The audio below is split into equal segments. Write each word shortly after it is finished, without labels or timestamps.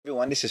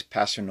everyone. This is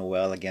Pastor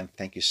Noel. Again,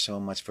 thank you so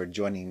much for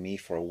joining me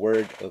for a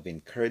word of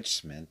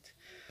encouragement.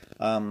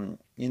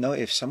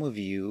 If some of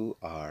you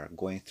are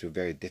going through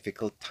very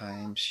difficult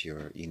times,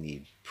 you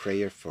need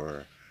prayer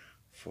for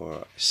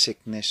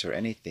sickness or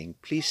anything,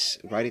 please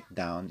write it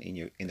down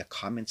in the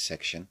comment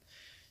section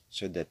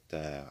so that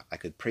I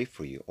could pray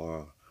for you,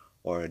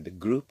 or the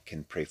group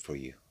can pray for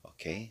you.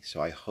 Okay, so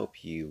I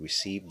hope you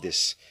receive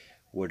this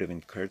word of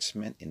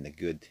encouragement in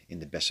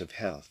the best of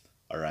health.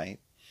 All right.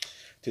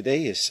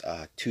 Today is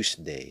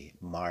Tuesday,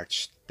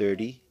 March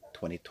 30,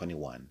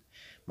 2021.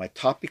 My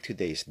topic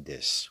today is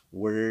this: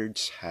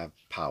 words have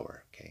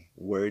power. Okay,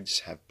 words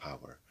have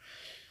power.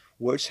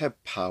 Words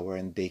have power,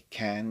 and they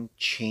can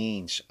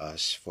change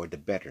us for the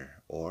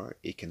better, or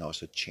it can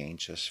also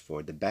change us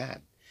for the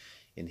bad.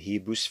 In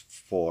Hebrews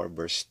 4,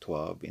 verse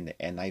 12, in the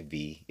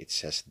NIV, it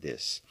says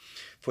this: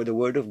 For the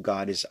word of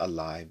God is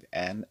alive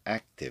and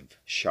active,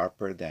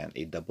 sharper than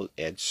a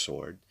double-edged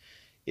sword.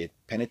 It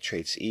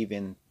penetrates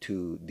even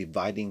to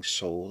dividing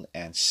soul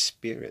and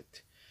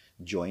spirit,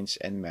 joints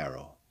and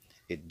marrow.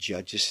 It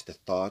judges the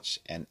thoughts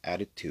and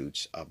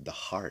attitudes of the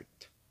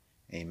heart.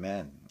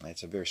 Amen.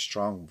 It's a very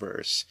strong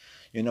verse.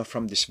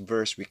 From this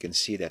verse, we can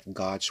see that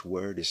God's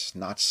word is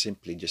not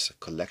simply just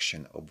a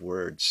collection of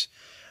words,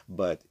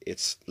 but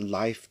it's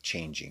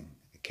life-changing.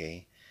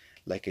 Okay?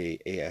 Like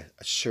a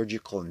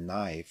surgical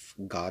knife,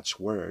 God's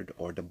word,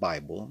 or the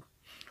Bible,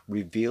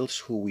 reveals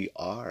who we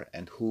are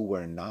and who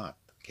we're not.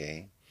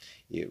 Okay,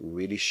 it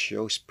really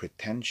shows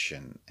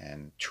pretension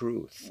and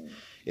truth.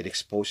 It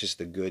exposes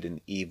the good and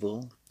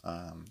evil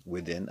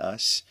within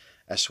us,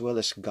 as well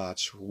as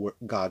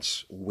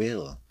God's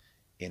will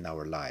in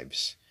our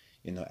lives.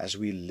 As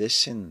we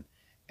listen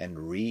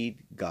and read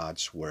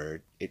God's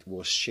word, it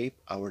will shape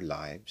our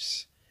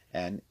lives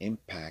and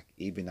impact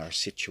even our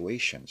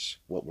situations,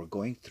 what we're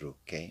going through.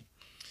 Okay,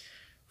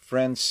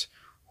 friends,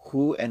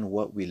 who and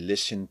what we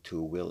listen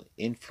to will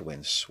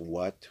influence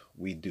what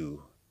we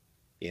do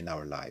in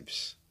our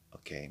lives.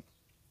 Okay,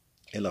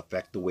 it'll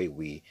affect the way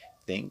we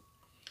think,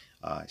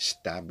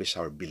 establish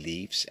our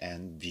beliefs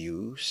and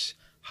views,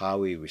 how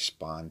we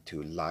respond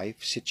to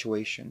life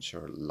situations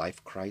or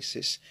life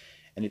crisis,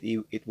 and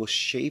it will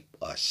shape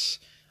us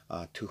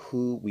to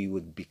who we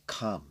would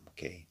become.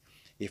 Okay,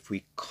 if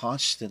we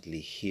constantly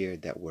hear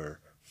that we're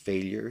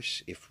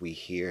failures, if we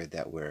hear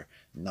that we're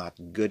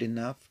not good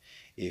enough,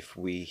 if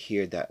we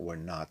hear that we're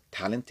not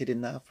talented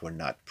enough, we're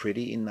not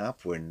pretty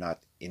enough, we're not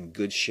in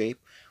good shape,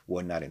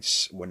 we're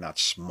not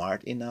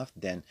smart enough,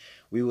 then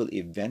we will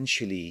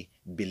eventually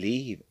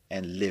believe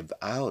and live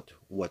out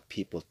what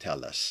people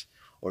tell us,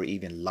 or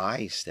even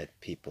lies that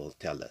people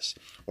tell us,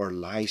 or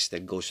lies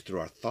that goes through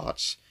our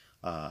thoughts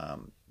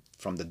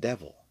from the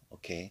devil.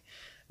 Okay,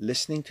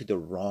 listening to the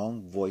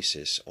wrong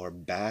voices or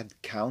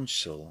bad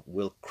counsel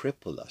will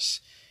cripple us.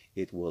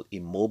 It will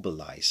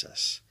immobilize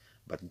us.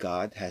 But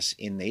God has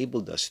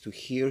enabled us to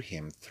hear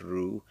Him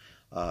through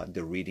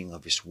the reading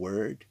of His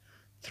Word,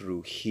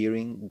 through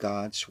hearing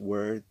God's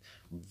Word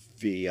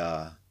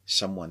via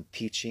someone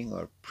teaching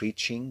or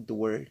preaching the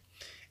Word,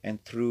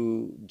 and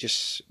through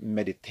just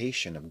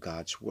meditation of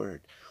God's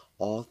Word,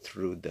 all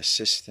through the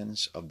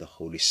assistance of the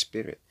Holy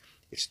Spirit.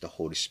 It's the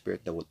Holy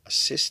Spirit that will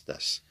assist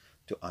us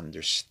to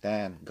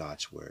understand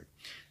God's Word.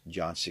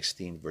 John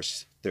 16,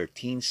 verse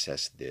 13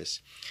 says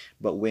this: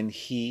 But when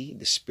He,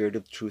 the Spirit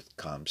of truth,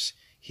 comes,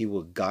 He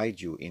will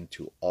guide you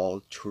into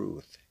all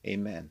truth.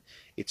 Amen.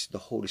 It's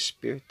the Holy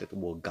Spirit that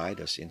will guide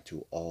us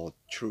into all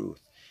truth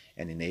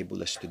and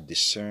enable us to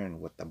discern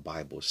what the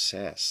Bible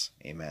says.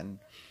 Amen.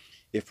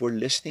 If we're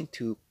listening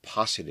to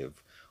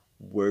positive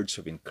words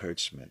of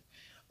encouragement,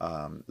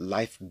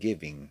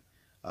 life-giving,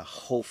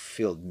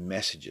 hope-filled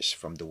messages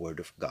from the Word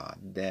of God,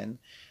 then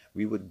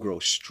we would grow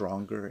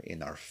stronger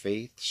in our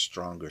faith,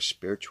 stronger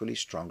spiritually,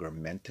 stronger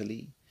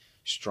mentally,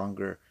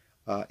 stronger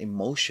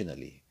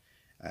emotionally.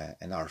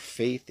 And our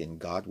faith in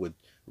God would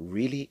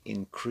really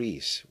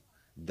increase,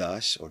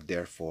 thus or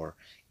therefore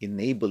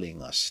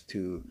enabling us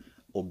to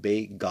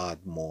obey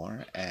God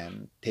more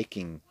and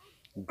taking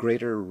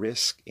greater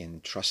risk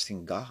in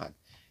trusting God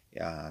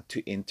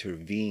to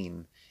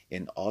intervene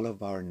in all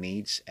of our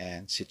needs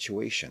and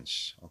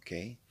situations.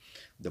 Okay,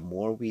 the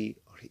more we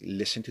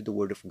listen to the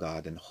Word of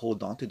God and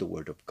hold on to the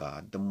Word of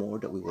God, the more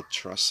that we will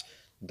trust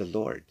the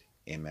Lord.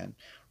 Amen.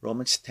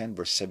 Romans 10,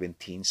 verse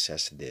 17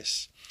 says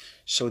this: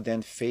 So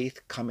then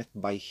faith cometh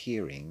by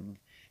hearing,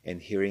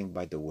 and hearing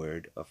by the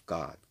Word of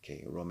God.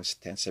 Okay, Romans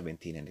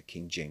 10:17 in the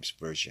King James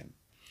Version.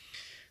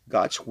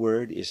 God's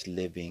Word is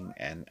living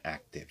and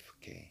active.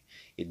 Okay,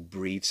 it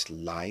breathes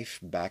life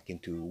back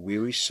into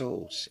weary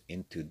souls,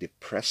 into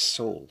depressed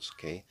souls,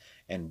 okay,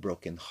 and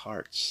broken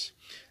hearts.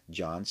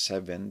 John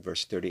 7,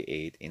 verse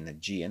 38 in the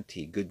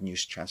GNT, Good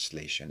News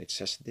Translation, it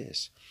says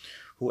this: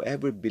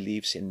 Whoever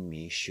believes in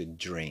me should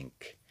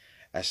drink.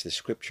 As the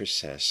scripture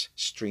says,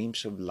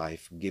 streams of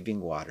life-giving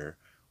water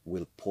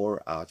will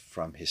pour out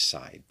from his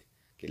side.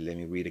 Okay, let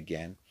me read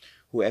again.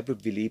 Whoever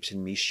believes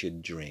in me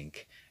should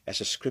drink. As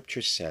the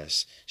scripture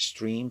says,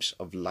 streams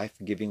of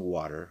life-giving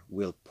water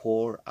will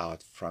pour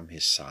out from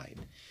his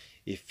side.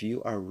 If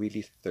you are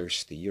really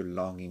thirsty, you're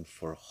longing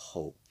for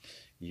hope,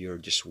 you're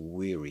just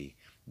weary,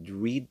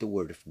 read the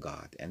Word of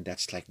God, and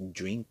that's like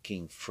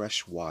drinking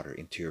fresh water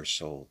into your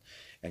soul.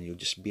 And you'll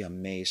just be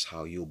amazed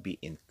how you'll be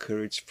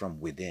encouraged from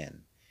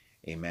within.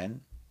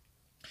 Amen.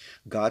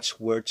 God's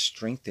Word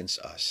strengthens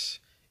us,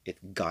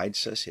 it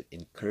guides us, it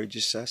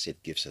encourages us,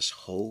 it gives us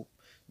hope,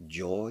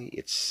 joy,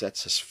 it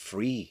sets us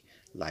free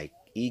like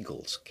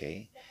eagles.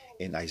 Okay.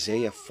 In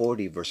Isaiah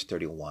 40, verse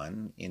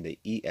 31, in the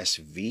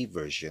ESV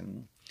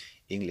version,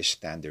 English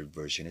Standard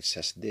Version, it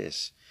says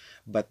this: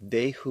 But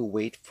they who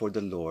wait for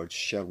the Lord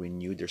shall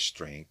renew their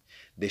strength.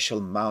 They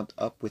shall mount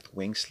up with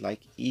wings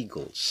like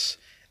eagles.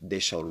 They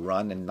shall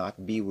run and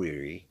not be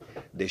weary.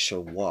 They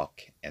shall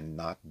walk and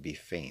not be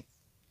faint.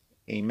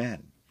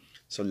 Amen.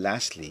 So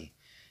lastly,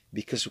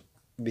 because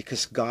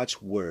because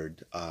God's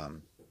word,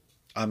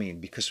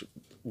 because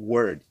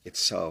word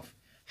itself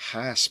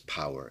has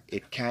power,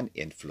 it can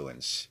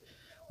influence.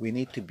 We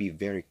need to be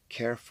very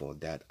careful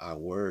that our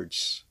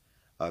words,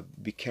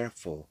 be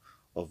careful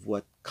of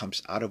what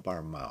comes out of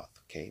our mouth,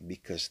 okay?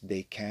 Because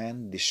they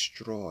can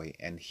destroy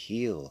and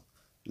heal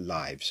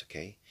lives,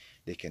 okay?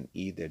 They can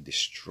either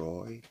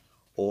destroy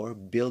or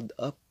build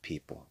up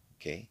people,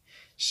 okay?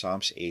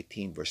 Psalms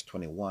 18, verse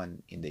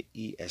 21, in the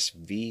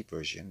ESV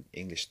version,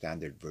 English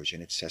Standard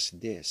Version, it says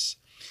this: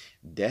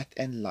 Death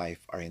and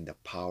life are in the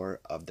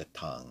power of the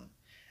tongue,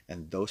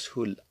 and those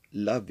who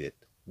love it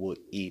will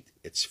eat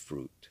its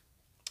fruit.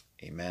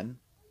 Amen.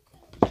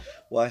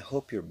 Well, I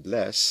hope you're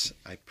blessed.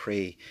 I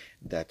pray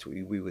that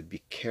we would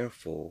be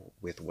careful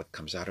with what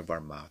comes out of our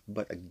mouth.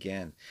 But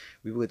again,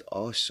 we would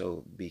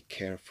also be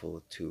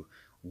careful to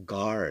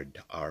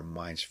guard our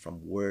minds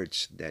from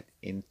words that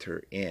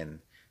enter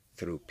in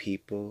through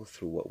people,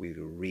 through what we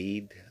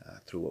read,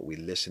 through what we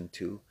listen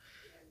to.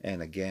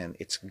 And again,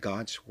 it's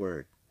God's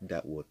word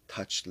that will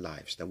touch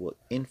lives, that will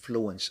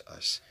influence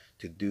us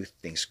to do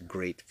things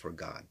great for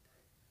God.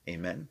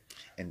 Amen.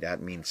 And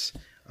that means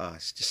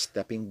just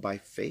stepping by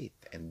faith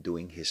and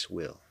doing His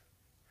will.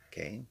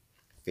 Okay?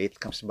 Faith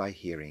comes by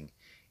hearing,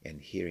 and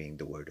hearing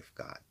the word of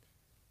God.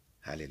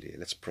 Hallelujah.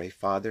 Let's pray.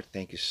 Father,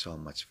 thank you so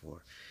much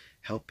for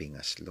helping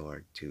us,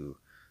 Lord,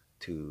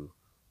 to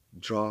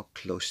draw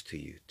close to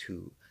you,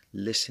 to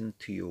listen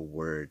to your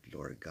word,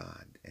 Lord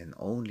God, and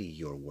only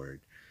your word,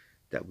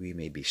 that we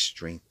may be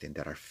strengthened,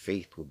 that our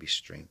faith will be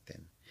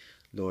strengthened.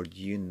 Lord,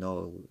 you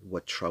know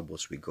what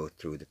troubles we go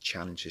through, the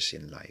challenges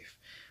in life.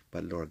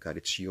 But Lord God,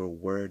 it's your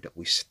word that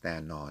we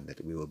stand on,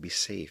 that we will be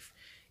safe.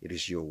 It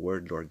is your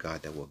word, Lord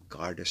God, that will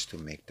guard us to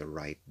make the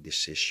right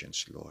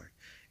decisions, Lord,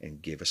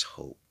 and give us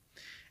hope.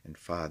 And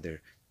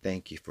Father,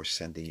 thank you for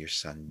sending your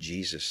Son,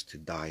 Jesus, to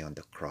die on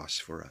the cross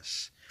for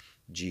us.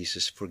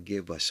 Jesus,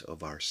 forgive us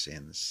of our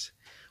sins.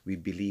 We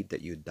believe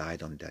that you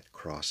died on that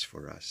cross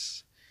for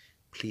us.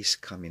 Please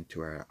come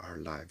into our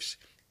lives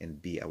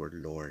and be our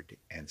Lord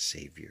and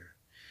Savior.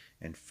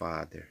 And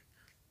Father,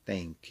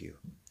 thank you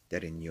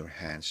that in your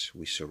hands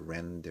we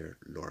surrender,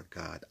 Lord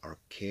God, our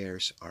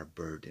cares, our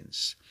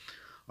burdens,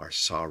 our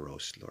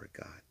sorrows, Lord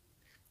God.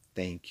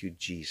 Thank you,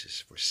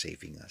 Jesus, for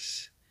saving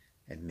us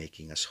and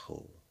making us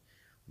whole.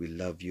 We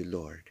love you,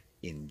 Lord,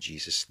 in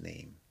Jesus'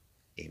 name.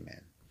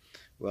 Amen.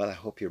 Well, I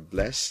hope you're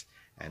blessed,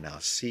 and I'll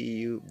see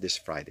you this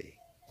Friday.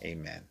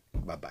 Amen.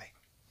 Bye-bye.